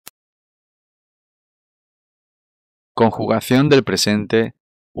Conjugación del presente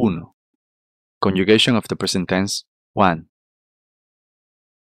 1. Conjugation of the present tense 1.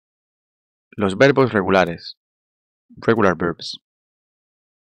 Los verbos regulares. Regular verbs.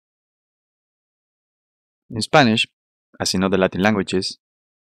 In Spanish, as in other Latin languages,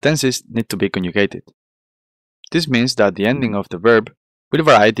 tenses need to be conjugated. This means that the ending of the verb will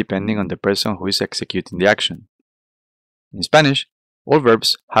vary depending on the person who is executing the action. In Spanish, all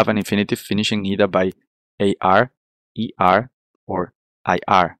verbs have an infinitive finishing either by AR, ER, or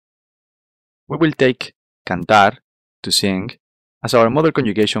IR. We will take cantar, to sing, as our model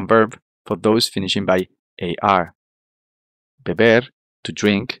conjugation verb for those finishing by AR, beber, to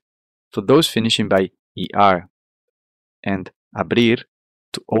drink, for those finishing by ER, and abrir,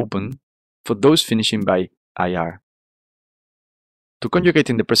 to open, for those finishing by IR. To conjugate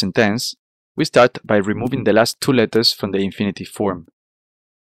in the present tense, we start by removing the last two letters from the infinitive form.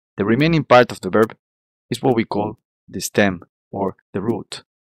 The remaining part of the verb is what we call the stem or the root,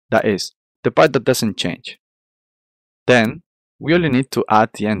 that is, the part that doesn't change. Then, we only need to add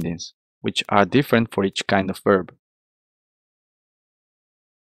the endings, which are different for each kind of verb.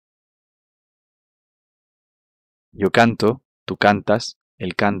 Yo canto, tú cantas,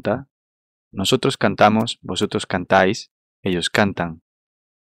 él canta, nosotros cantamos, vosotros cantáis, ellos cantan.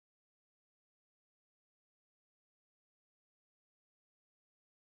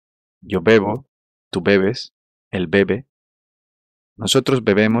 Yo bebo, tú bebes, él bebe, nosotros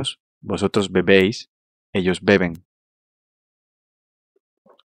bebemos, vosotros bebéis, ellos beben.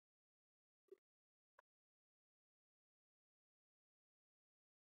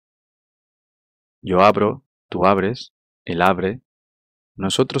 Yo abro, tú abres, él abre,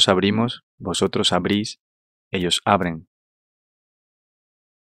 nosotros abrimos, vosotros abrís, ellos abren.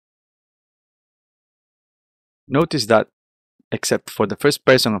 Notice that, except for the first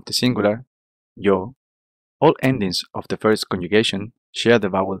person of the singular, yo, all endings of the first conjugation share the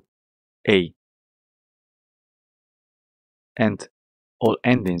vowel a, and all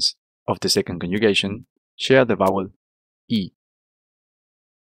endings of the second conjugation share the vowel e.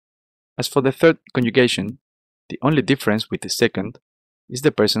 As for the third conjugation, the only difference with the second is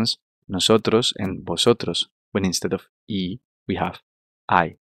the persons nosotros and vosotros, when instead of e we have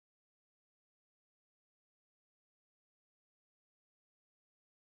I.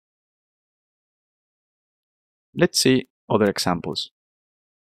 Let's see other examples.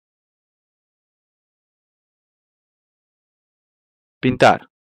 Pintar,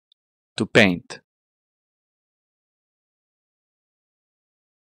 to paint.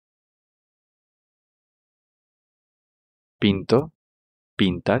 Pinto,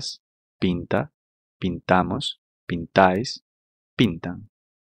 pintas, pinta, pintamos, pintáis, pintan.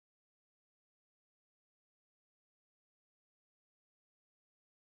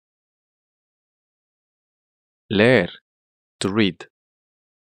 Leer, to read.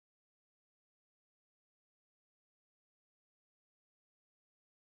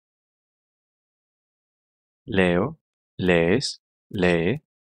 Leo, lees, lee,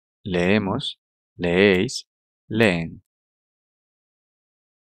 leemos, leéis, leen.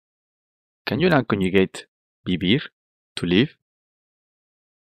 Can you now conjugate vivir, to live?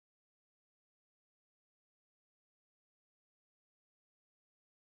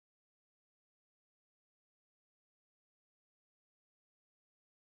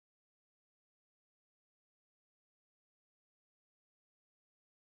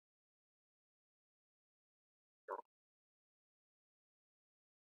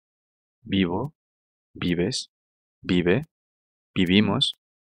 Vivo, vives, vive, vivimos,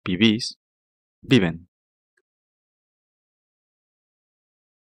 vivís, viven.